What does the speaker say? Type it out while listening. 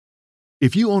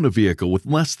If you own a vehicle with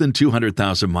less than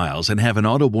 200,000 miles and have an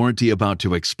auto warranty about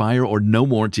to expire or no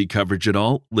warranty coverage at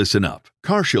all, listen up.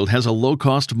 CarShield has a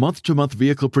low-cost month-to-month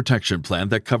vehicle protection plan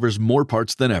that covers more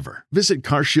parts than ever. Visit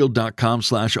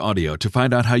carshield.com/audio to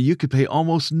find out how you could pay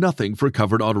almost nothing for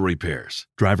covered auto repairs.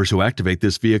 Drivers who activate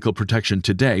this vehicle protection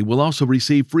today will also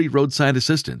receive free roadside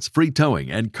assistance, free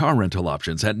towing, and car rental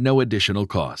options at no additional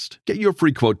cost. Get your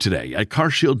free quote today at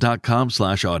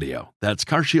carshield.com/audio. That's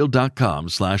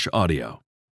carshield.com/audio.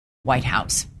 White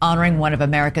House, honoring one of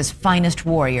America's finest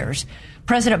warriors.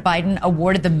 President Biden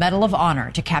awarded the Medal of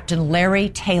Honor to Captain Larry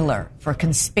Taylor for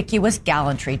conspicuous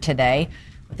gallantry today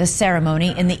with a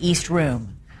ceremony in the East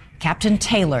Room. Captain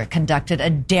Taylor conducted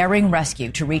a daring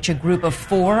rescue to reach a group of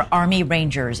 4 Army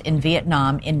Rangers in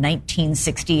Vietnam in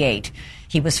 1968.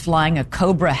 He was flying a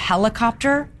Cobra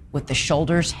helicopter with the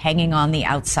shoulders hanging on the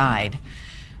outside.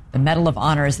 The Medal of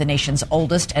Honor is the nation's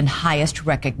oldest and highest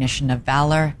recognition of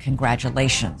valor.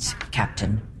 Congratulations,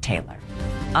 Captain Taylor.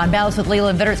 On Balance with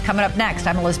Leland Vitters coming up next.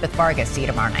 I'm Elizabeth Vargas. See you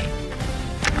tomorrow night.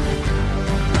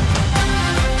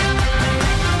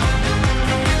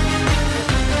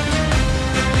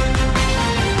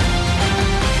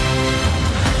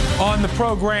 On the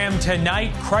program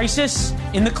tonight, crisis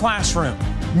in the classroom.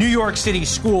 New York City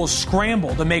schools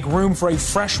scramble to make room for a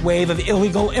fresh wave of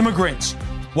illegal immigrants.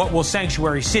 What will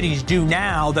sanctuary cities do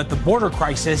now that the border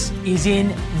crisis is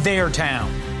in their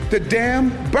town? The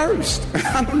dam burst.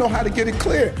 I don't know how to get it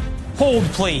clear. Hold,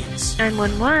 please.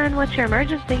 911, what's your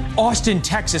emergency? Austin,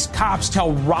 Texas cops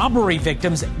tell robbery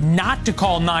victims not to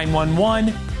call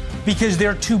 911 because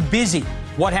they're too busy.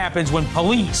 What happens when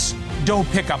police don't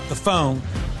pick up the phone?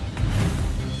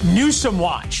 Newsom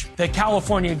watch. The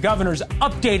California governor's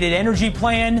updated energy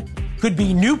plan could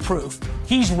be new proof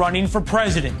he's running for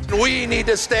president. We need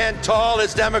to stand tall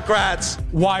as Democrats.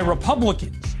 Why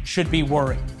Republicans should be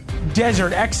worried.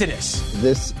 Desert exodus.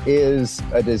 This is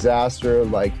a disaster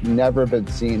like never been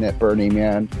seen at Burning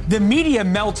Man. The media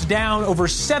melts down over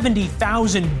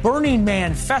 70,000 Burning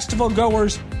Man festival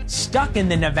goers stuck in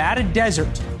the Nevada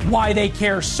desert. Why they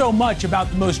care so much about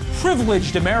the most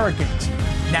privileged Americans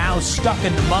now stuck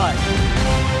in the mud.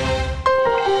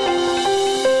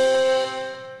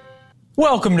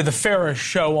 Welcome to the Ferris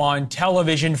Show on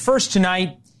television. First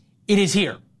tonight, it is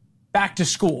here. Back to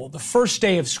school. The first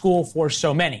day of school for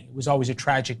so many. It was always a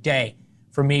tragic day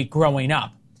for me growing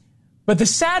up. But the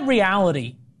sad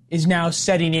reality is now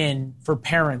setting in for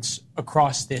parents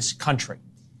across this country.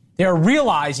 They are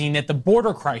realizing that the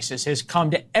border crisis has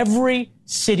come to every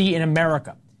city in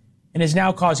America and is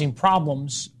now causing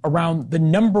problems around the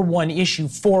number one issue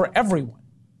for everyone,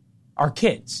 our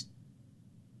kids.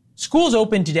 Schools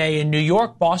opened today in New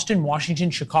York, Boston, Washington,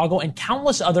 Chicago, and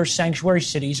countless other sanctuary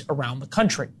cities around the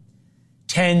country.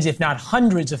 Tens, if not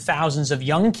hundreds of thousands of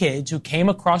young kids who came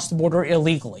across the border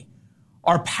illegally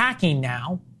are packing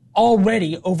now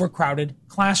already overcrowded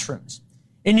classrooms.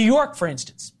 In New York, for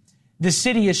instance, the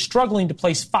city is struggling to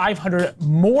place 500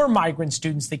 more migrant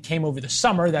students that came over the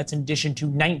summer. That's in addition to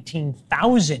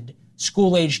 19,000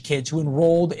 school-aged kids who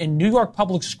enrolled in New York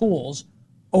public schools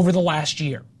over the last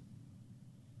year.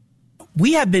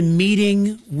 We have been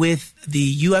meeting with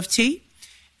the UFT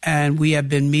and we have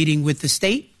been meeting with the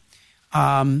state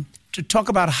to talk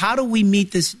about how do we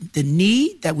meet the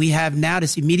need that we have now,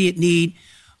 this immediate need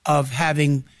of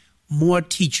having more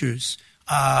teachers.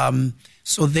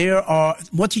 So there are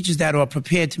more teachers that are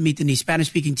prepared to meet the needs,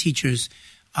 Spanish-speaking teachers.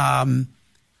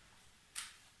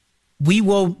 We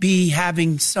will be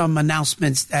having some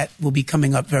announcements that will be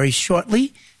coming up very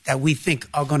shortly that we think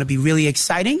are going to be really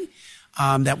exciting.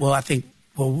 That will, I think,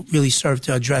 will really serve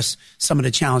to address some of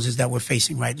the challenges that we're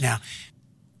facing right now.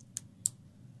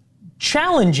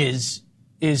 Challenges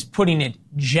is putting it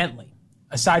gently.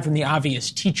 Aside from the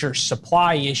obvious teacher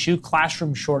supply issue,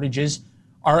 classroom shortages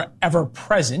are ever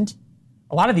present.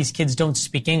 A lot of these kids don't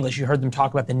speak English. You heard them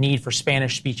talk about the need for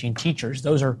Spanish-speaking teachers.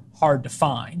 Those are hard to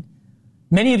find.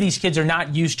 Many of these kids are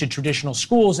not used to traditional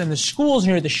schools, and the schools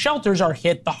near the shelters are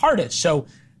hit the hardest. So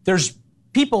there's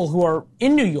people who are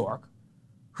in New York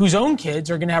whose own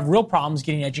kids are going to have real problems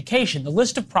getting education. The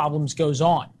list of problems goes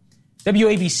on.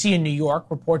 WABC in New York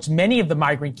reports many of the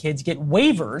migrant kids get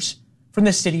waivers from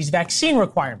the city's vaccine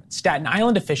requirements. Staten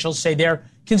Island officials say they're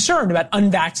concerned about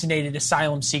unvaccinated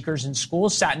asylum seekers in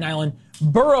schools. Staten Island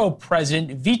Borough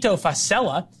President Vito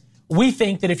Fasella, we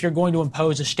think that if you're going to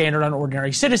impose a standard on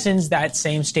ordinary citizens, that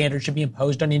same standard should be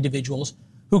imposed on individuals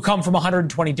who come from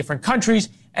 120 different countries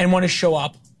and want to show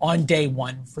up on day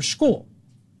one for school.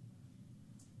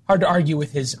 Hard to argue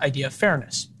with his idea of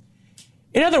fairness.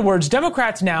 In other words,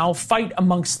 Democrats now fight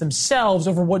amongst themselves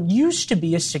over what used to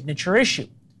be a signature issue.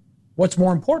 What's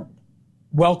more important,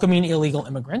 welcoming illegal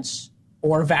immigrants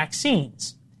or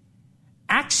vaccines.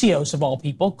 Axios, of all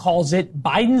people, calls it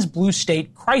Biden's blue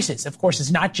state crisis. Of course,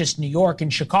 it's not just New York. In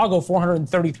Chicago,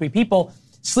 433 people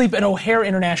sleep at O'Hare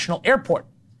International Airport.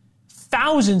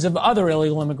 Thousands of other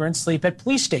illegal immigrants sleep at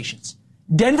police stations.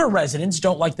 Denver residents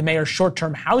don't like the mayor's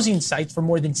short-term housing sites for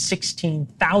more than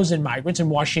 16,000 migrants. In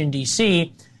Washington,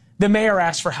 D.C., the mayor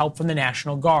asked for help from the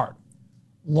National Guard.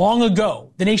 Long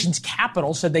ago, the nation's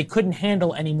capital said they couldn't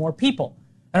handle any more people.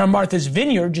 And on Martha's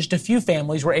Vineyard, just a few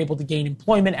families were able to gain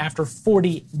employment after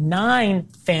 49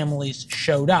 families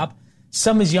showed up.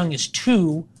 Some as young as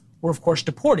 2 were, of course,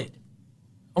 deported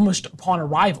almost upon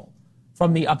arrival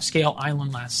from the upscale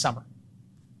island last summer.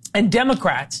 And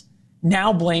Democrats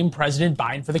now blame President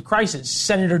Biden for the crisis.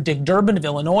 Senator Dick Durbin of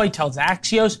Illinois tells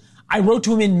Axios, I wrote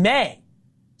to him in May,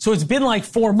 so it's been like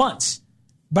 4 months,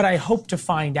 but I hope to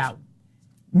find out.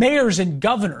 Mayors and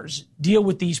governors deal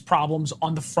with these problems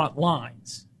on the front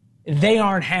lines. They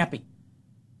aren't happy.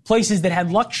 Places that had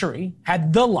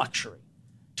the luxury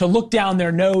to look down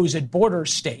their nose at border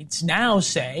states now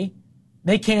say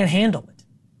they can't handle it.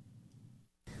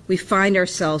 We find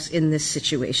ourselves in this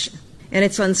situation, and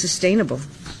it's unsustainable.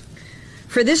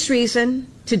 For this reason,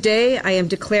 today I am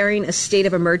declaring a state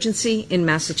of emergency in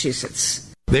Massachusetts.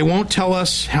 They won't tell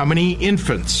us how many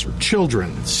infants, or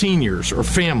children, seniors, or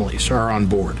families are on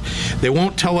board. They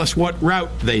won't tell us what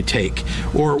route they take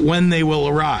or when they will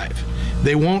arrive.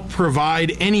 They won't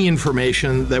provide any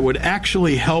information that would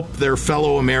actually help their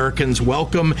fellow Americans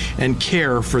welcome and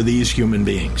care for these human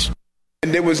beings.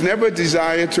 And there was never a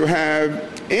desire to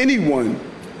have anyone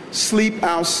sleep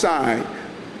outside.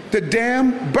 The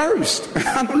dam burst.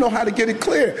 I don't know how to get it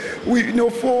clear.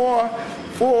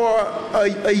 For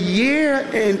a year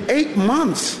and 8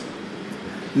 months,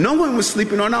 no one was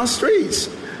sleeping on our streets.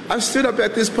 I've stood up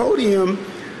at this podium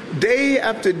day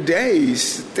after day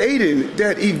stating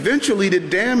that eventually the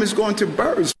dam is going to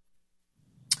burst.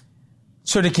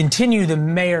 So to continue the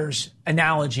mayor's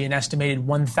analogy, an estimated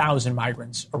 1,000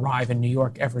 migrants arrive in New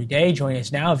York every day. Joining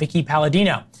us now, Vicky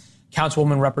Palladino,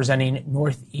 councilwoman representing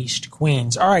Northeast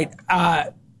Queens. All right,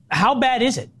 how bad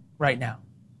is it right now?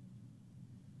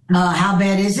 How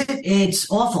bad is it?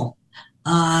 It's awful.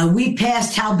 We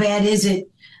passed how bad is it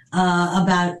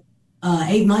about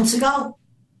 8 months ago.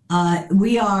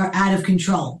 We are out of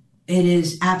control. It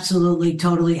is absolutely,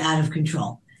 totally out of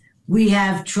control. We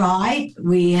have tried.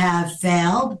 We have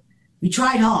failed. We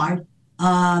tried hard,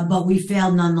 but we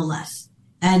failed nonetheless.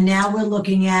 And now we're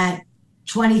looking at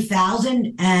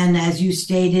 20,000. And as you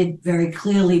stated very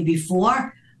clearly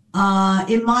before,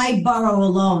 in my borough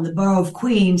alone, the borough of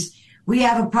Queens, we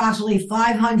have approximately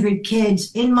 500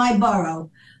 kids in my borough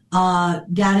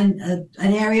down in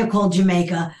an area called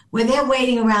Jamaica, where they're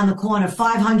waiting around the corner,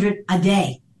 500 a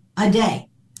day,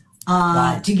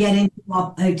 wow, to get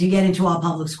into our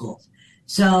public schools.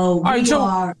 So we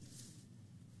are.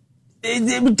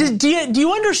 Do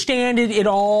you understand it at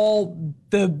all?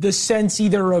 The sense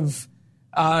either of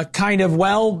kind of,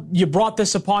 well, you brought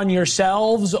this upon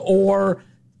yourselves, or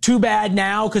too bad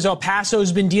now because El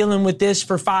Paso's been dealing with this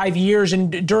for 5 years,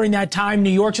 and during that time,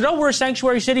 New York said, "Oh, we're a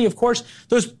sanctuary city." Of course,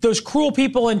 those cruel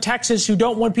people in Texas who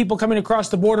don't want people coming across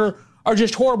the border are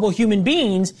just horrible human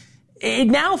beings. It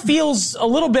now feels a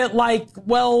little bit like,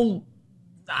 well,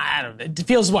 I don't know. It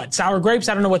feels what? Sour grapes?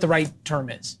 I don't know what the right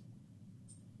term is.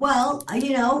 Well,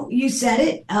 you said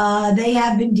it. They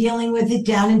have been dealing with it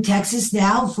down in Texas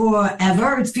now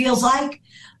forever. It feels like.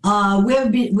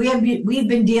 We've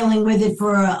been dealing with it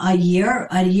for a year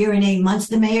and 8 months.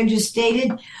 The mayor just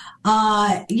stated,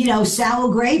 sour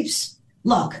grapes.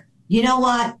 Look, you know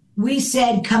what? We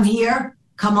said, come here,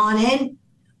 come on in.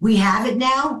 We have it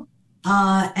now,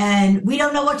 and we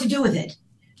don't know what to do with it.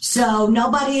 So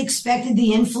nobody expected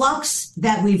the influx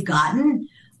that we've gotten,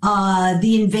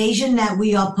 the invasion that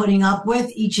we are putting up with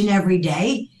each and every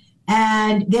day,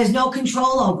 and there's no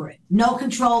control over it, no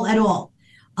control at all.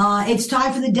 It's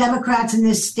time for the Democrats in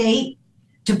this state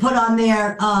to put on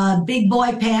their big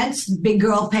boy pants, big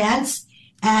girl pants,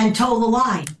 and toe the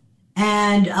line.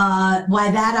 And by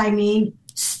that I mean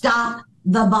stop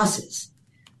the buses,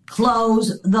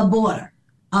 close the border.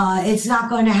 It's not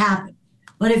going to happen.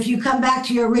 But if you come back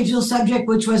to your original subject,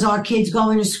 which was our kids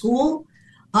going to school,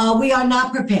 we are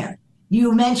not prepared.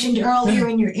 You mentioned earlier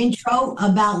in your intro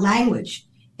about language.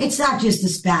 It's not just the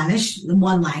Spanish, the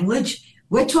one language.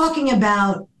 We're talking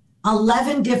about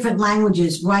 11 different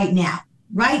languages right now,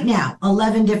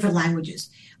 11 different languages,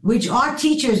 which our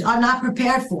teachers are not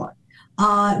prepared for.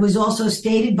 It was also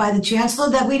stated by the chancellor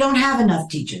that we don't have enough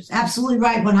teachers. Absolutely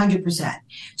right, 100%.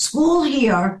 School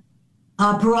here,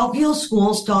 parochial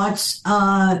school starts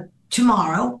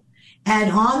tomorrow,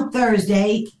 And on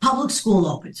Thursday, public school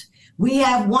opens. We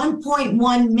have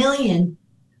 1.1 million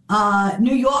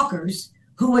New Yorkers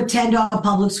who attend our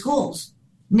public schools.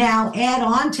 Now, add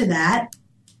on to that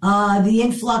the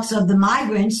influx of the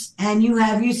migrants, and you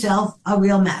have yourself a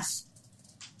real mess.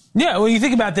 Yeah, well, you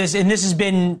think about this, and this has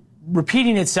been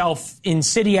repeating itself in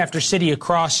city after city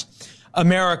across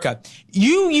America.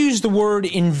 You use the word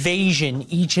invasion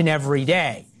each and every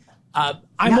day.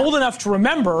 I'm old enough to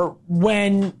remember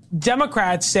when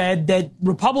Democrats said that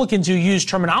Republicans who use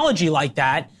terminology like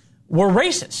that were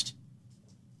racist.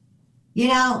 You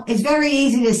know, it's very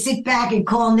easy to sit back and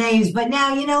call names, but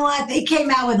now, you know what? They came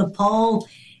out with a poll,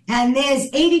 and there's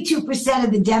 82%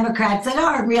 of the Democrats that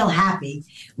aren't real happy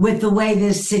with the way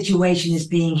this situation is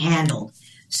being handled.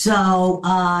 So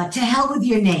to hell with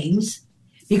your names,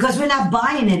 because we're not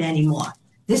buying it anymore.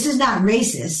 This is not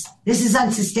racist. This is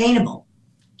unsustainable.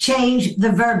 Change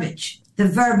the verbiage. The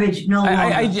verbiage no longer.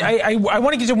 I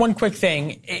want to get to one quick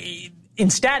thing. In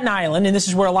Staten Island, and this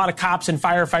is where a lot of cops and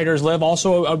firefighters live,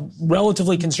 also a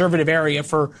relatively conservative area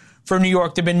for New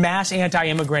York, there have been mass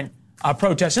anti-immigrant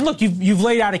protests. And look, you've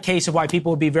laid out a case of why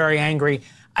people would be very angry.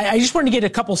 I just wanted to get a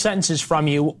couple sentences from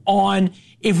you on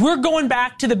if we're going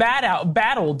back to the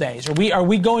bad old days. Are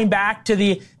we going back to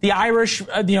the Irish,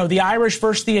 the Irish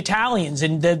versus the Italians,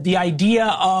 and the idea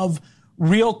of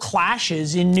real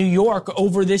clashes in New York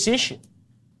over this issue?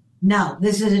 No,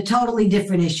 this is a totally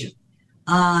different issue.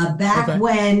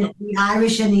 When the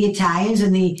Irish and the Italians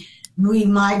we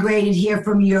migrated here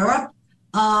from Europe,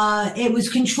 it was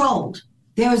controlled.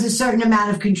 There was a certain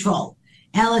amount of control.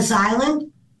 Ellis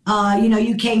Island,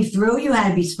 you came through, you had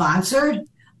to be sponsored,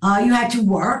 you had to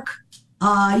work.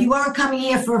 You weren't coming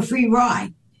here for a free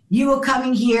ride. You were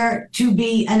coming here to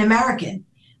be an American.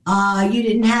 You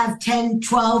didn't have 10,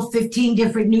 12, 15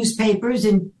 different newspapers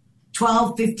in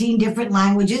 12, 15 different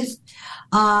languages.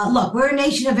 Look, we're a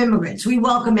nation of immigrants. We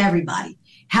welcome everybody.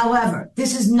 However,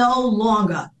 this is no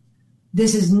longer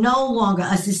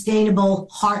a sustainable,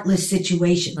 heartless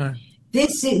situation. Right.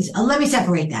 This is, let me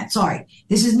separate that. Sorry.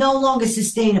 This is no longer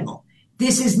sustainable.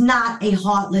 This is not a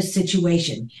heartless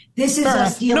situation. This is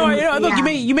us dealing with look,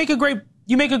 you make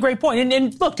a great point.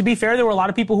 And look, to be fair, there were a lot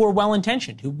of people who were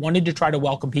well-intentioned, who wanted to try to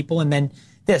welcome people. And then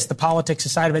the politics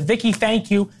aside of it. Vicki, thank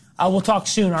you. We'll talk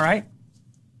soon, all right?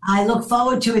 I look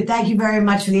forward to it. Thank you very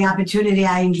much for the opportunity.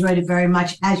 I enjoyed it very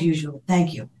much, as usual.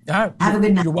 Thank you. All right. Have a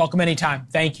good night. You're welcome anytime.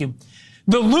 Thank you.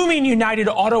 The looming United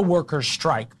Auto Workers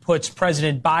strike puts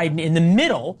President Biden in the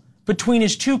middle between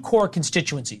his two core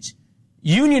constituencies.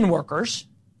 Union workers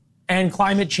and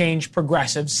climate change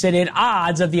progressives sit at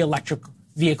odds of the electric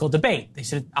vehicle debate. They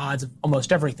sit at odds of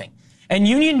almost everything. And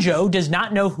Union Joe does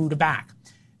not know who to back.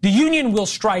 The union will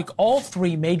strike all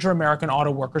three major American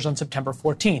auto workers on September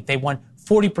 14th. They want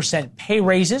 40% pay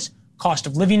raises, cost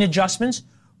of living adjustments,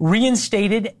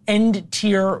 reinstated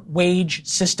end-tier wage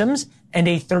systems, and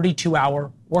a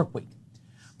 32-hour work week.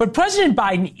 But President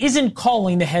Biden isn't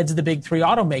calling the heads of the big three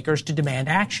automakers to demand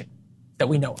action that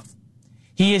we know of.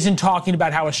 He isn't talking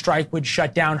about how a strike would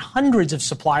shut down hundreds of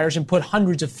suppliers and put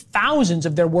hundreds of thousands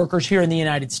of their workers here in the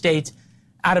United States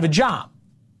out of a job.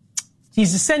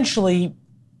 He's essentially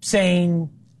saying,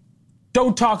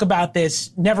 don't talk about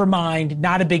this, never mind,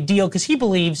 not a big deal, because he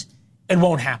believes it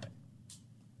won't happen.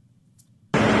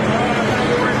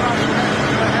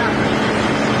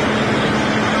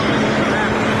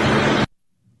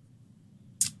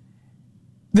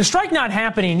 The strike not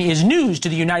happening is news to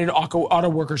the United Auto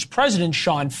Workers president,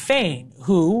 Shawn Fain,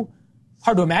 who,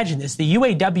 hard to imagine this, the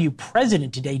UAW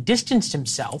president today distanced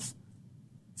himself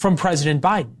from President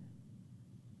Biden.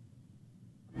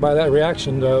 By that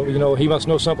reaction, he must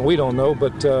know something we don't know,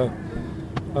 but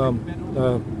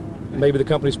maybe the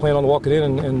company's planning on walking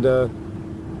in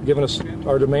and giving us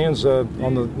our demands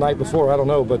on the night before. I don't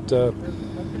know, but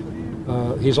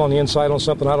he's on the inside on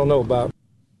something I don't know about.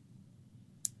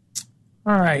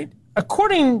 All right.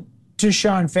 According to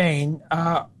Shawn Fain,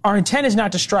 our intent is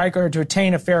not to strike or to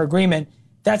attain a fair agreement.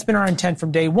 That's been our intent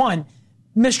from day one.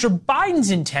 Mr. Biden's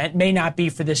intent may not be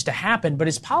for this to happen, but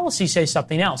his policies say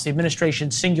something else. The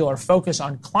administration's singular focus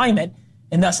on climate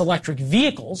and thus electric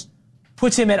vehicles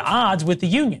puts him at odds with the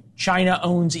union. China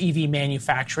owns EV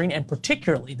manufacturing and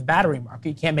particularly the battery market.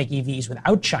 You can't make EVs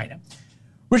without China.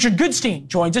 Richard Goodstein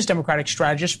joins us, Democratic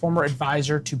strategist, former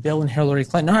advisor to Bill and Hillary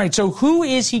Clinton. All right, so who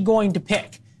is he going to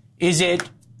pick? Is it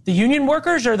the union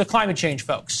workers or the climate change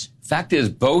folks? Fact is,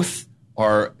 both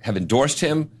have endorsed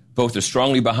him. Both are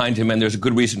strongly behind him, and there's a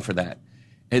good reason for that.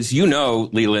 As you know,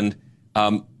 Leland,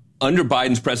 under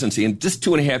Biden's presidency, in just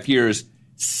 2.5 years,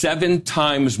 7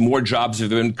 times more jobs have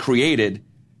been created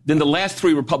than the last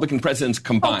 3 Republican presidents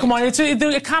combined. Oh, come on.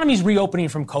 The economy's reopening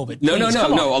from COVID. No.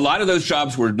 A lot of those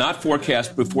jobs were not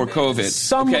forecast before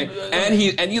COVID. And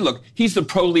he's the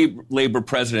pro-labor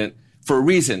president for a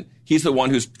reason. He's the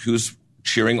one who's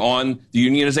cheering on the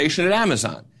unionization at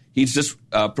Amazon. He's just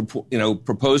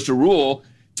proposed a rule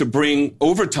to bring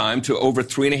overtime to over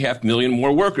 3.5 million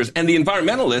more workers. And the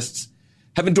environmentalists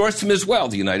have endorsed him as well.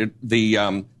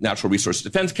 The Natural Resources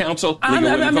Defense Council,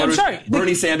 I'm sorry,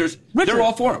 Bernie Sanders, Richard, they're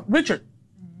all for him. Richard,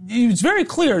 it's very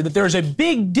clear that there's a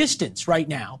big distance right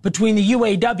now between the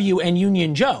UAW and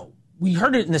Union Joe. We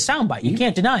heard it in the soundbite. You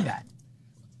can't deny that.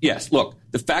 Yes. Look,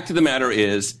 the fact of the matter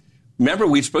is, remember,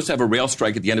 we were supposed to have a rail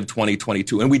strike at the end of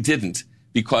 2022, and we didn't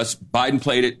because Biden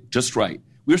played it just right.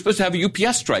 We were supposed to have a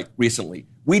UPS strike recently.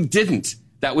 We didn't.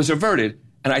 That was averted.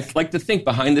 And I'd like to think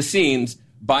behind the scenes,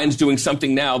 Biden's doing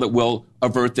something now that will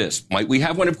avert this. Might we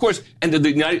have one? Of course. And did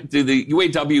the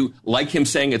UAW like him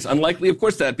saying it's unlikely? Of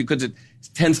course that, because it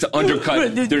tends to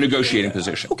undercut their negotiating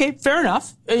position. Okay, fair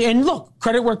enough. And look,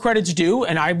 credit where credit's due.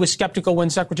 And I was skeptical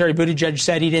when Secretary Buttigieg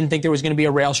said he didn't think there was going to be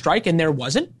a rail strike, and there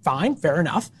wasn't. Fine, fair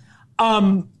enough.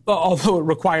 Although it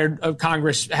required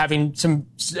Congress having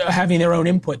their own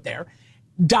input there. ...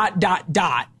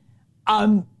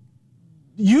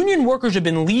 Union workers have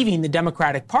been leaving the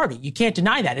Democratic Party. You can't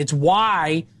deny that. It's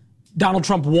why Donald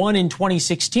Trump won in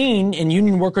 2016 and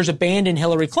union workers abandoned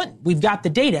Hillary Clinton. We've got the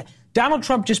data. Donald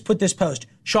Trump just put this post.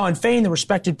 Sean Fain, the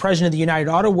respected president of the United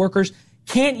Auto Workers,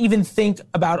 can't even think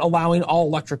about allowing all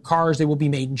electric cars. They will be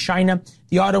made in China.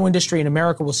 The auto industry in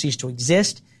America will cease to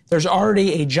exist. There's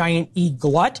already a giant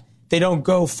e-glut. They don't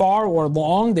go far or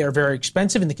long. They're very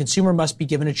expensive, and the consumer must be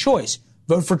given a choice.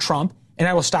 Vote for Trump, and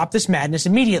I will stop this madness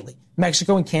immediately.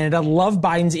 Mexico and Canada love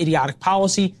Biden's idiotic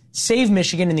policy. Save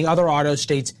Michigan and the other auto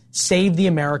states. Save the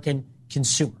American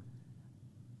consumer.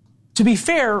 To be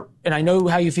fair, and I know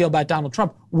how you feel about Donald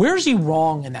Trump, where's he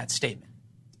wrong in that statement?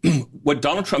 What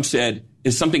Donald Trump said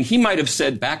is something he might have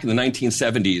said back in the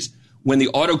 1970s when the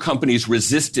auto companies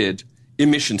resisted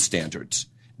emission standards.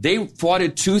 They fought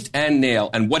it tooth and nail,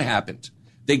 and what happened?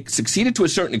 They succeeded to a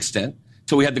certain extent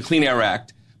till we had the Clean Air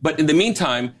Act. But in the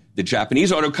meantime, the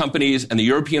Japanese auto companies and the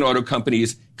European auto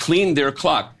companies cleaned their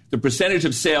clock. The percentage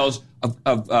of sales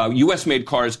of U.S.-made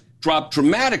cars dropped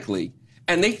dramatically,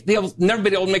 and they'll never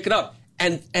be able to make it up.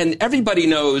 And everybody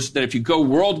knows that if you go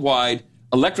worldwide,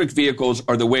 electric vehicles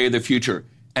are the way of the future.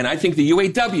 And I think the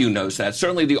UAW knows that.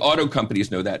 Certainly the auto companies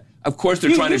know that. Of course,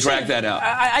 they're trying to drag that out.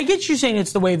 I get you saying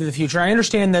it's the way of the future. I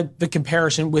understand the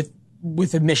comparison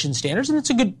with emission standards, and it's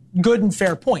a good and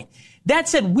fair point. That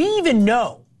said, we even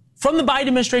know from the Biden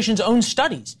administration's own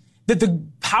studies that the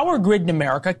power grid in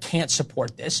America can't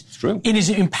support this. It's true. It is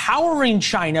empowering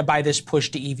China by this push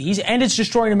to EVs, and it's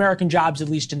destroying American jobs, at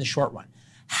least in the short run.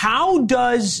 How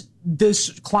does this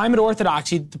climate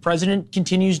orthodoxy that the president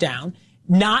continues down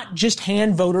not just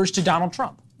hand voters to Donald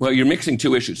Trump? Well, you're mixing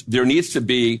two issues. There needs to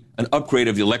be an upgrade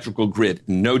of the electrical grid,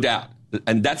 no doubt.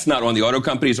 And that's not on the auto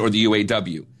companies or the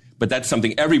UAW. But that's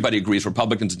something everybody agrees,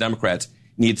 Republicans and Democrats,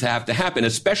 needs to have to happen,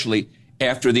 especially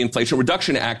after the Inflation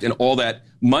Reduction Act and all that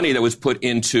money that was put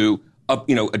into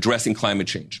addressing climate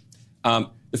change.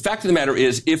 The fact of the matter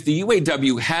is, if the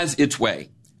UAW has its way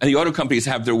and the auto companies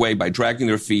have their way by dragging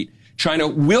their feet, China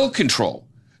will control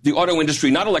the auto industry,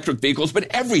 not electric vehicles, but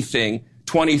everything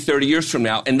 20, 30 years from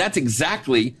now. And that's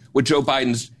exactly what Joe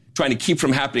Biden's trying to keep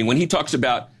from happening. When he talks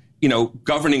about,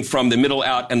 governing from the middle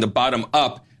out and the bottom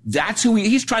up, that's who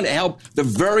he's trying to help the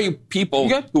very people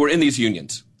who are in these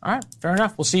unions. All right, fair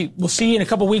enough. We'll see in a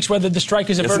couple weeks whether the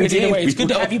strike is averted. Either way, it's good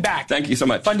to have you back. Thank you so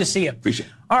much. Fun to see you. Appreciate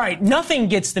it. All right, nothing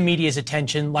gets the media's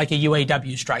attention like a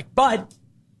UAW strike, but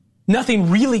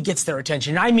nothing really gets their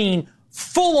attention. I mean,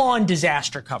 full-on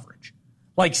disaster coverage.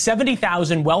 Like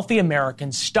 70,000 wealthy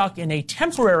Americans stuck in a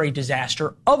temporary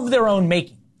disaster of their own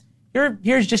making.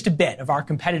 Here's just a bit of our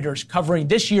competitors covering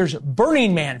this year's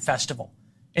Burning Man festival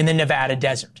in the Nevada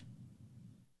desert.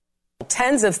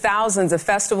 Tens of thousands of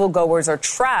festival goers are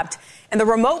trapped in the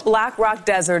remote Black Rock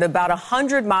Desert about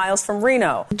 100 miles from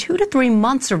Reno. 2 to 3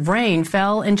 months of rain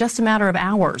fell in just a matter of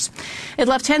hours. It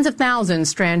left tens of thousands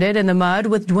stranded in the mud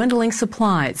with dwindling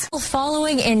supplies.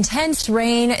 Following intense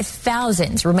rain,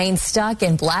 thousands remain stuck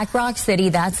in Black Rock City.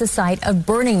 That's the site of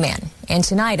Burning Man. And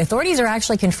tonight, authorities are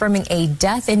actually confirming a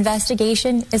death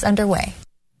investigation is underway.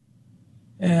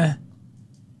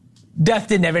 Death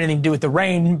didn't have anything to do with the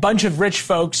rain. A bunch of rich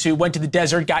folks who went to the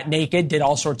desert, got naked, did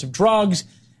all sorts of drugs,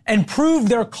 and proved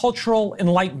their cultural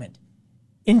enlightenment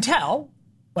until,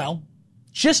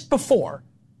 just before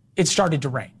it started to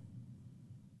rain.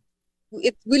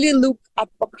 It really looked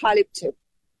apocalyptic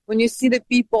when you see the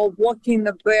people walking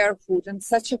barefoot in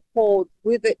such a cold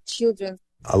with the children.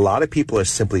 A lot of people are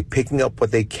simply picking up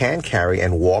what they can carry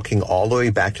and walking all the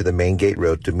way back to the main gate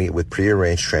road to meet with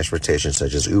prearranged transportation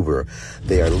such as Uber.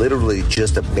 They are literally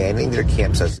just abandoning their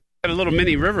campsites. Got a little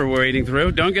mini river we're wading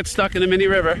through. Don't get stuck in the mini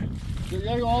river. You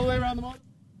gotta go all the way around the mountain.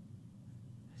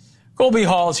 Colby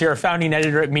Hall is here, founding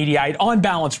editor at Mediaite, On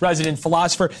Balance resident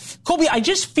philosopher. Colby, I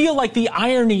just feel like the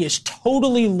irony is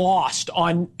totally lost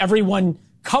on everyone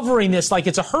covering this like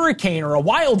it's a hurricane or a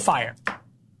wildfire.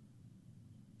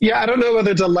 Yeah, I don't know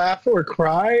whether to laugh or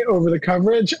cry over the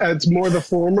coverage. It's more the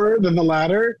former than the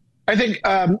latter. I think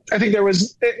there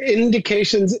was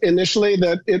indications initially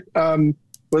that it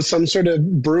was some sort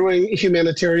of brewing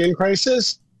humanitarian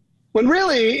crisis, when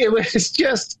really it was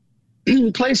just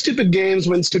play stupid games,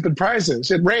 win stupid prizes.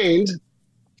 It rained,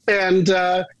 and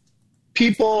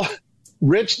people,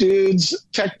 rich dudes,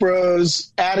 tech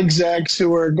bros, ad execs who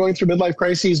were going through midlife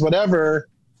crises, whatever,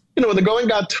 when the going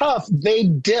got tough, they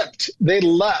dipped, they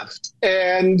left.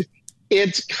 And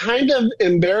it's kind of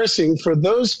embarrassing for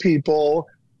those people.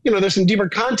 There's some deeper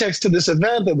context to this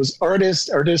event that was artists,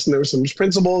 and there were some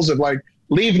principles of like,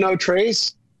 leave no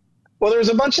trace. Well, there's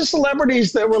a bunch of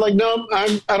celebrities that were like, no,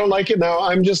 I don't like it now.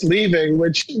 I'm just leaving,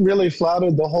 which really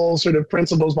flouted the whole sort of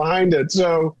principles behind it.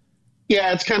 So,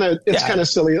 yeah, it's kind of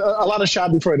silly. A lot of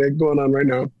schadenfreude going on right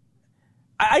now.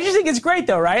 I just think it's great,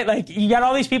 though, right? Like, you got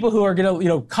all these people who are going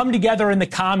to, come together in the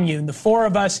commune, the four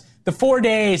of us, the 4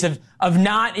 days of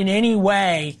not in any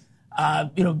way,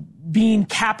 being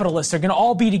capitalists. They're going to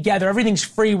all be together. Everything's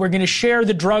free. We're going to share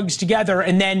the drugs together.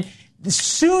 And then as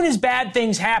soon as bad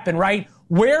things happen, right,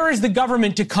 where is the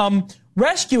government to come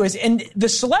rescue us? And the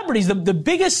celebrities, the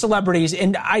biggest celebrities,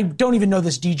 and I don't even know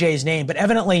this DJ's name, but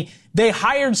evidently they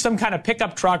hired some kind of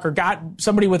pickup truck or got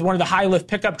somebody with one of the high-lift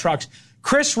pickup trucks,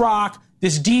 Chris Rock,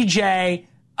 this DJ,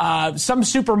 some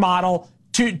supermodel,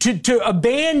 to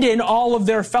abandon all of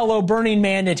their fellow Burning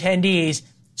Man attendees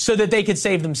so that they could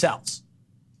save themselves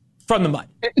from the mud.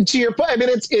 To your point, I mean,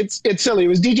 it's silly. It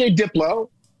was DJ Diplo,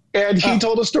 and he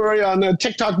told a story on a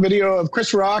TikTok video of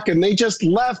Chris Rock, and they just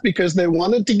left because they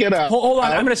wanted to get out. Hold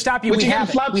on, I'm going to stop you. We have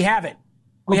it.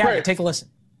 We have it. Take a listen.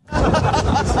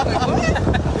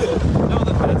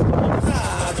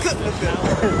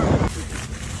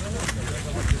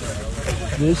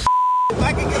 This if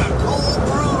I could get a cold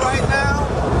brew right now,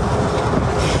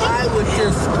 I would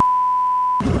just.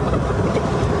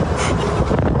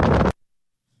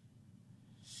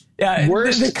 Yeah,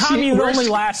 the commune only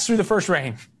lasts through the first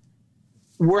rain.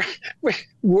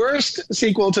 Worst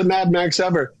sequel to Mad Max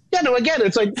ever. Yeah, no, again,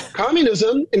 it's like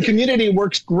communism and community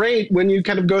works great when you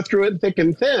kind of go through it thick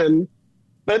and thin.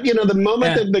 But, the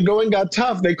moment that the going got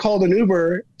tough, they called an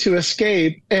Uber to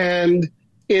escape, and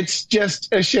it's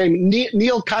just a shame.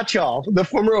 Neil Katyal, the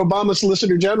former Obama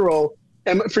Solicitor General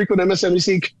and frequent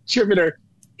MSNBC contributor,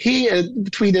 he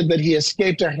tweeted that he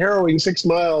escaped a harrowing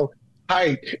 6-mile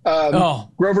hike.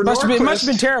 Grover Norquist. It must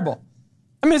have been terrible.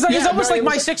 I mean, it's almost like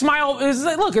my 6 mile.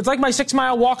 It's like my 6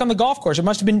 mile walk on the golf course. It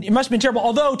must have been terrible.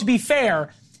 Although, to be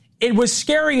fair, it was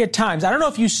scary at times. I don't know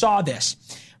if you saw this,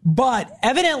 but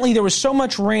evidently there was so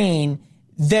much rain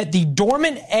that the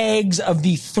dormant eggs of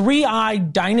the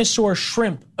 3-eyed dinosaur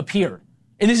shrimp appeared.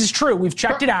 And this is true. We've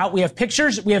checked it out. We have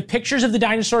pictures. We have pictures of the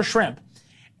dinosaur shrimp.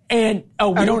 And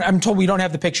I'm told we don't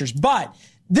have the pictures. But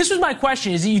this was my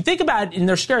question: is that you think about it, and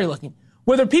they're scary looking.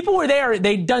 Whether people were there,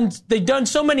 they'd done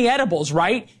so many edibles,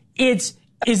 right? Is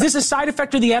this a side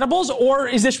effect of the edibles, or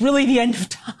is this really the end of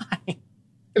time?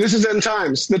 This is end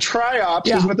times. The triops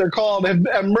is what they're called, have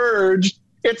emerged.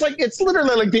 It's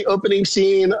literally like the opening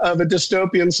scene of a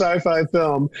dystopian sci-fi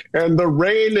film, and the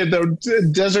rain in the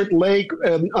desert lake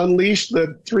unleashed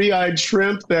the 3-eyed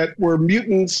shrimp that were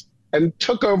mutants and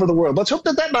took over the world. Let's hope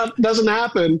that doesn't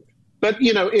happen. But,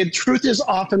 truth is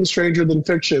often stranger than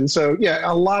fiction. So, yeah,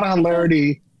 a lot of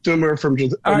hilarity to emerge from the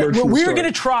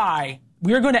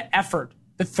we're going to effort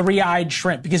the 3-eyed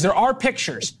shrimp, because there are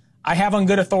pictures I have on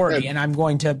good authority, and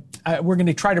we're going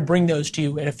to try to bring those to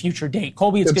you at a future date.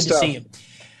 Colby, it's good to see you.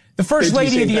 The First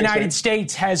Lady of the United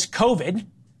States has COVID.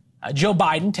 Jill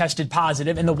Biden tested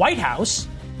positive, and the White House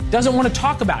doesn't want to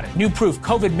talk about it. New proof: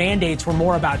 COVID mandates were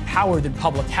more about power than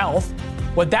public health.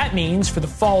 What that means for the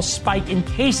fall spike in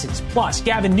cases. Plus,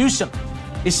 Gavin Newsom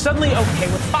is suddenly okay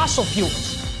with fossil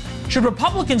fuels. Should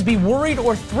Republicans be worried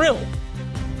or thrilled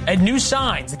at new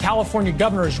signs the California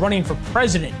governor is running for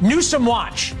president? Newsom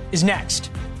Watch is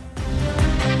next.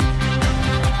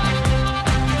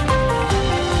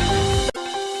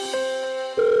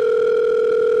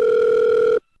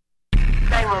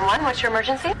 911, what's your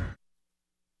emergency?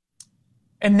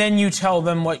 And then you tell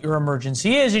them what your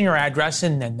emergency is and your address,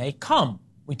 and then they come.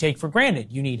 We take for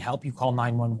granted. You need help, you call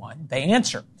 911. They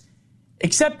answer.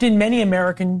 except in many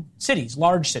American cities,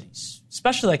 large cities,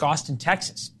 especially like Austin,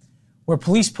 Texas, where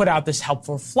police put out this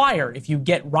helpful flyer. If you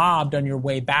get robbed on your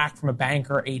way back from a bank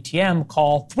or ATM,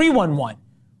 call 311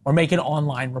 or make an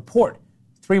online report.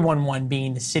 311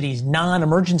 being the city's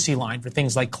non-emergency line for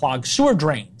things like clogged sewer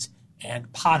drains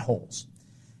and potholes.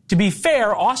 To be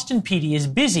fair, Austin PD is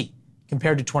busy.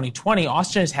 Compared to 2020,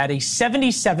 Austin has had a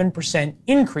 77%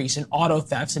 increase in auto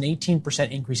thefts, an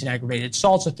 18% increase in aggravated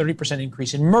assaults, a 30%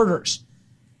 increase in murders.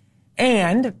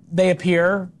 And they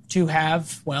appear to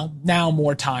have, well, now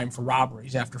more time for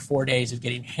robberies. After 4 days of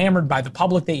getting hammered by the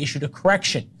public, they issued a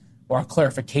correction or a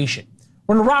clarification.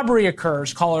 When a robbery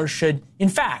occurs, callers should, in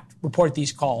fact, report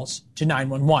these calls to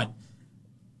 911.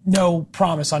 No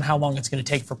promise on how long it's going to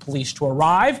take for police to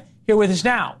arrive. Here with us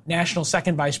now, National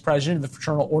Second Vice President of the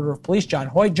Fraternal Order of Police, John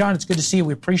Hoyt. John, it's good to see you.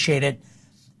 We appreciate it.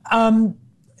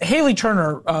 Haley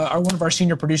Turner, one of our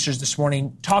senior producers this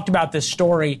morning, talked about this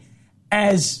story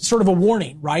as sort of a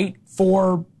warning, right,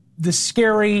 for the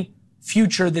scary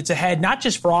future that's ahead, not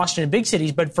just for Austin and big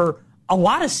cities, but for a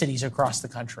lot of cities across the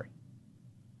country.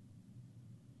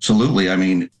 Absolutely. I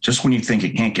mean, just when you think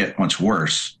it can't get much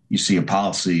worse, you see a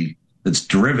policy that's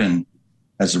driven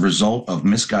as a result of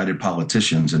misguided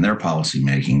politicians and their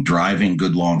policymaking, driving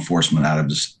good law enforcement out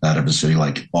of a city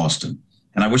like Austin.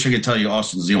 And I wish I could tell you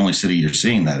Austin's the only city you're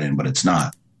seeing that in, but it's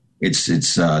not.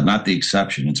 It's not the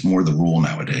exception. It's more the rule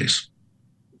nowadays.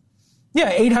 Yeah,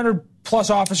 800 plus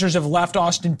officers have left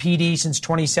Austin PD since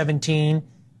 2017.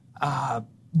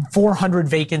 400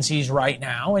 vacancies right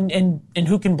now. And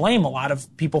who can blame a lot of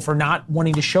people for not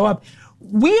wanting to show up?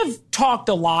 We have talked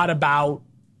a lot about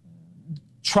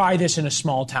Try This in a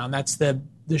Small Town. That's the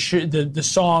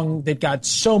song that got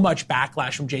so much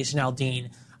backlash from Jason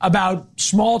Aldean about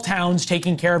small towns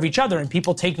taking care of each other and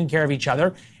people taking care of each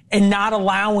other and not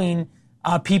allowing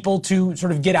people to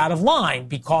sort of get out of line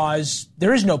because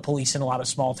there is no police in a lot of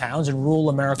small towns in rural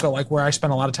America, like where I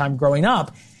spent a lot of time growing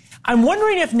up. I'm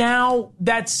wondering if now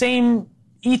that same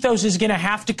ethos is going to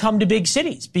have to come to big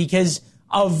cities because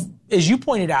of, as you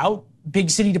pointed out,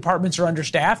 big city departments are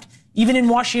understaffed. Even in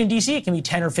Washington, D.C., it can be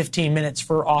 10 or 15 minutes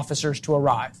for officers to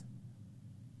arrive.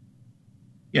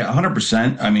 Yeah,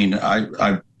 100%. I mean,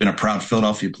 I've been a proud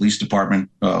Philadelphia Police Department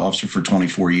officer for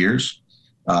 24 years,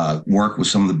 worked with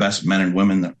some of the best men and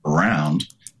women around.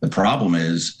 The problem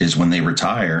is when they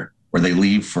retire or they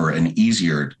leave for an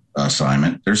easier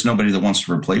assignment, there's nobody that wants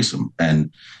to replace them.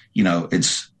 And, you know,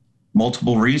 it's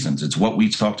multiple reasons. It's what we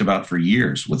talked about for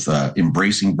years with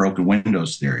embracing broken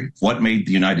windows theory. What made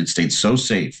the United States so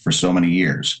safe for so many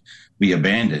years be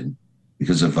abandoned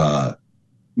because of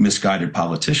misguided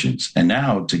politicians. And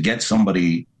now to get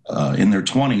somebody in their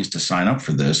 20s to sign up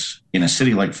for this in a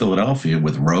city like Philadelphia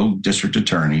with rogue district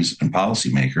attorneys and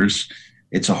policymakers,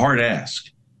 it's a hard ask.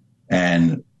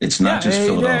 And it's not just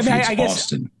Philadelphia, it's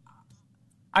Boston.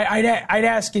 I'd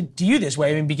ask it to you this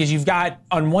way, I mean, because you've got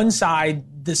on one side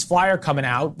this flyer coming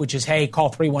out, which is, hey, call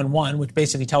 311, which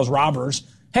basically tells robbers,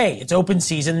 hey, it's open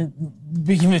season.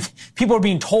 People are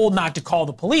being told not to call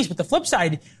the police. But the flip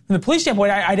side, from the police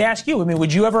standpoint, I'd ask you, I mean,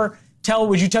 would you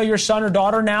tell your son or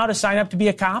daughter now to sign up to be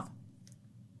a cop?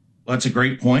 Well, that's a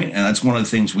great point. And that's one of the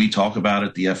things we talk about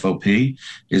at the FOP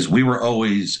is we were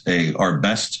always our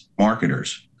best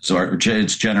marketers. So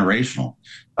it's generational.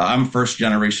 I'm first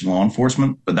generation law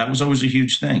enforcement, but that was always a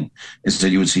huge thing, is that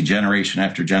you would see generation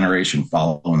after generation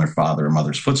following their father or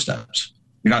mother's footsteps.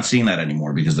 You're not seeing that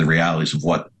anymore because of the realities of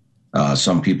what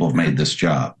some people have made this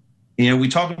job. You know, we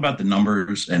talk about the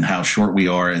numbers and how short we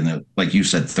are and the, like you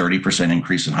said, 30%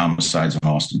 increase in homicides in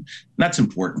Austin. And that's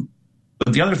important.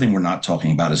 But the other thing we're not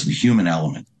talking about is the human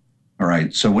element. All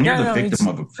right. So when you're the victim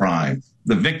of a crime,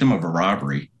 the victim of a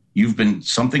robbery,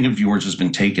 something of yours has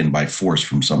been taken by force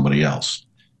from somebody else.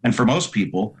 And for most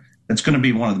people, it's going to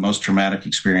be one of the most traumatic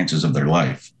experiences of their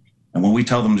life. And when we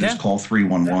tell them to just call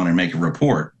 311 and make a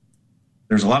report,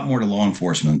 there's a lot more to law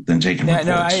enforcement than taking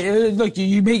reports. Look,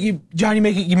 John,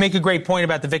 you make a great point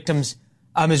about the victims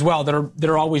as well that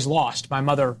are always lost. My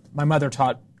mother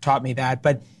taught me that.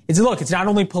 But it's not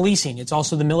only policing; it's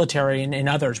also the military and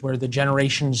others where the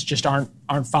generations just aren't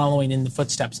following in the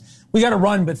footsteps. We got to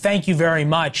run, but thank you very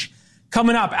much.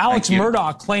 Coming up, Alex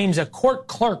Murdaugh claims a court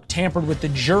clerk tampered with the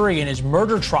jury in his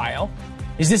murder trial.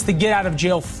 Is this the get out of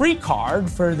jail free card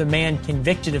for the man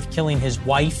convicted of killing his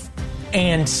wife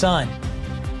and son?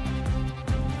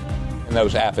 And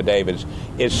those affidavits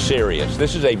is serious.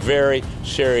 This is a very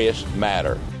serious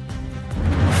matter.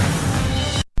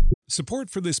 Support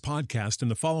for this podcast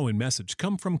and the following message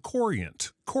come from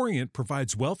Corient. Corient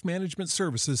provides wealth management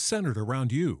services centered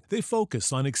around you. They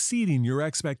focus on exceeding your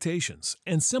expectations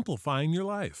and simplifying your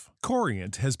life.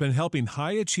 Corient has been helping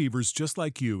high achievers just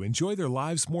like you enjoy their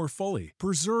lives more fully,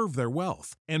 preserve their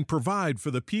wealth, and provide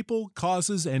for the people,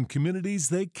 causes, and communities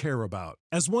they care about.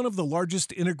 As one of the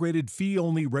largest integrated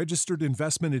fee-only registered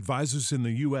investment advisors in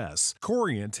the U.S.,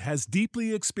 Corient has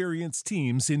deeply experienced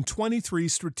teams in 23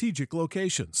 strategic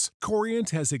locations. Corient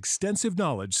has extensive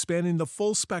knowledge spanning the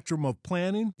full spectrum of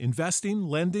planning, investing,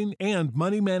 lending, and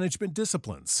money management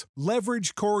disciplines.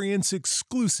 Leverage Corient's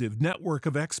exclusive network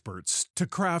of experts to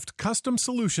craft custom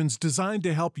solutions designed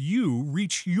to help you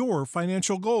reach your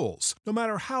financial goals, no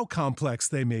matter how complex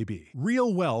they may be.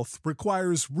 Real wealth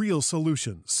requires real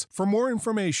solutions. For more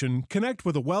information, connect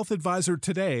with a wealth advisor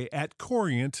today at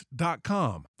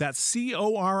Corient.com. That's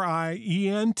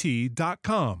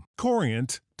Corient.com.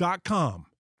 Corient.com.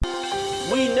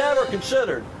 We never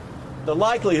considered the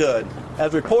likelihood,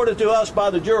 as reported to us by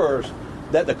the jurors,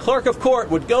 that the clerk of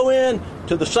court would go in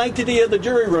to the sanctity of the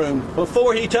jury room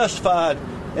before he testified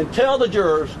and tell the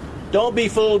jurors, don't be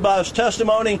fooled by his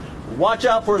testimony, watch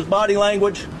out for his body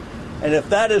language. And if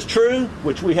that is true,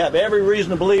 which we have every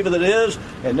reason to believe that it is,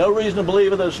 and no reason to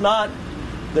believe that it's not,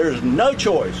 there's no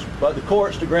choice but the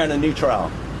courts to grant a new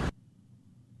trial.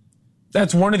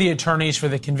 That's one of the attorneys for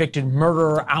the convicted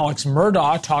murderer Alex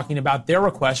Murdaugh talking about their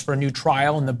request for a new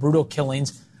trial in the brutal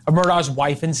killings of Murdaugh's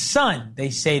wife and son.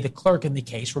 They say the clerk in the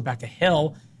case, Rebecca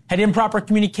Hill, had improper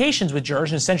communications with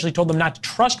jurors and essentially told them not to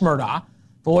trust Murdaugh.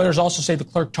 The lawyers also say the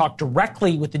clerk talked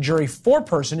directly with the jury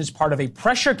foreperson as part of a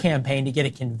pressure campaign to get a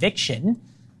conviction.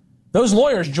 Those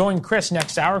lawyers join Chris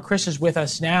next hour. Chris is with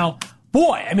us now.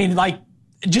 Boy, I mean, like,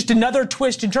 just another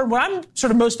twist and turn. What I'm sort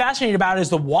of most fascinated about is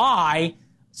the why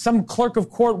some clerk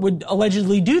of court would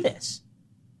allegedly do this.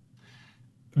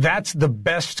 That's the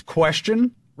best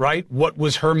question, right? What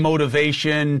was her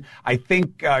motivation? I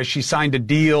think she signed a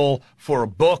deal for a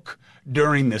book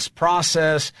during this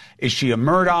process. Is she a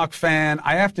Murdaugh fan?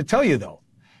 I have to tell you, though,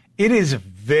 it is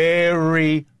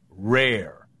very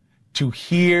rare to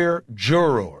hear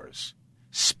jurors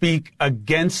speak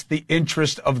against the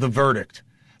interest of the verdict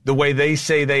the way they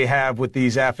say they have with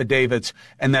these affidavits,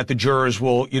 and that the jurors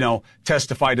will,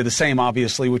 testify to the same,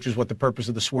 obviously, which is what the purpose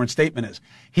of the sworn statement is.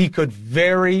 He could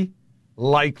very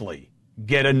likely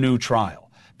get a new trial,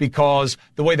 because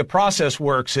the way the process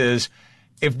works is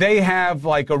if they have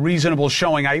like a reasonable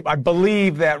showing, I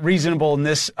believe that reasonable in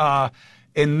this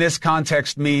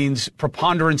context means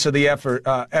preponderance of the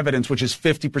evidence, which is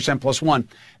 50% plus one.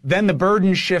 Then the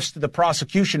burden shifts to the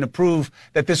prosecution to prove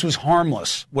that this was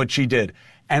harmless, what she did.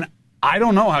 And I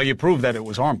don't know how you prove that it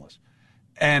was harmless.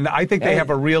 And I think they have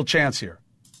a real chance here.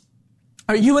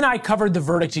 You and I covered the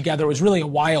verdict together. It was really a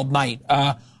wild night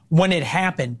when it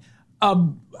happened.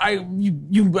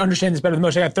 You understand this better than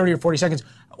most. I got 30 or 40 seconds.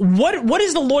 What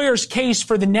is the lawyer's case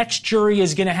for the next jury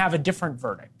is going to have a different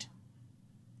verdict?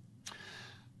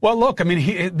 Well, look, I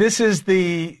mean, this is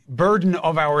the burden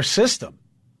of our system.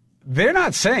 They're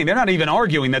not even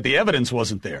arguing that the evidence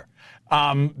wasn't there.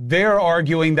 They're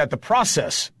arguing that the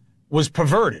process was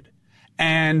perverted.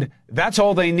 And that's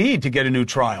all they need to get a new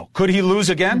trial. Could he lose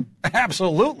again?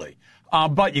 Absolutely.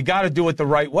 But you got to do it the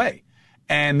right way.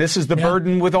 And this is the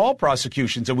burden with all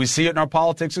prosecutions, and we see it in our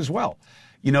politics as well.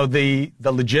 The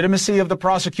legitimacy of the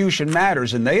prosecution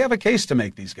matters, and they have a case to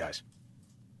make, these guys.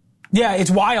 Yeah,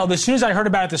 it's wild. As soon as I heard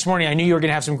about it this morning, I knew you were going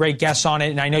to have some great guests on it,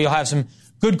 and I know you'll have some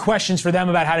good questions for them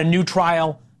about how a new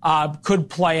trial could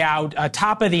play out.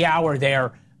 Top of the hour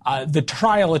there, the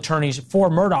trial attorneys for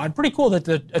Murdaugh. And pretty cool that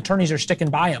the attorneys are sticking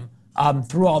by him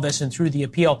through all this and through the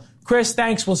appeal. Chris,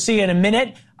 thanks. We'll see you in a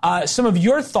minute. Some of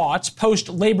your thoughts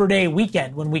post-Labor Day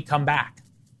weekend when we come back.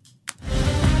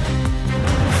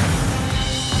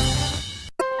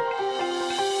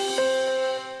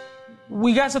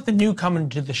 We got something new coming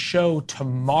to the show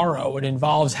tomorrow. It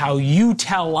involves how you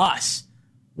tell us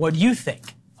what you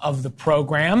think of the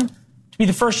program. To be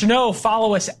the first to know,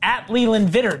 follow us at Leland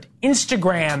Vittert,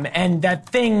 Instagram, and that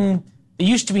thing that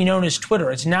used to be known as Twitter.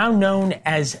 It's now known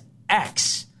as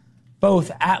X,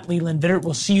 both at Leland Vittert.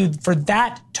 We'll see you for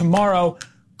that tomorrow.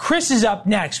 Chris is up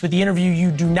next with the interview you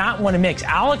do not want to mix.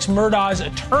 Alex Murdaugh's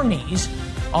attorneys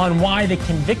on why the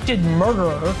convicted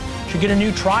murderer should get a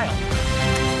new trial.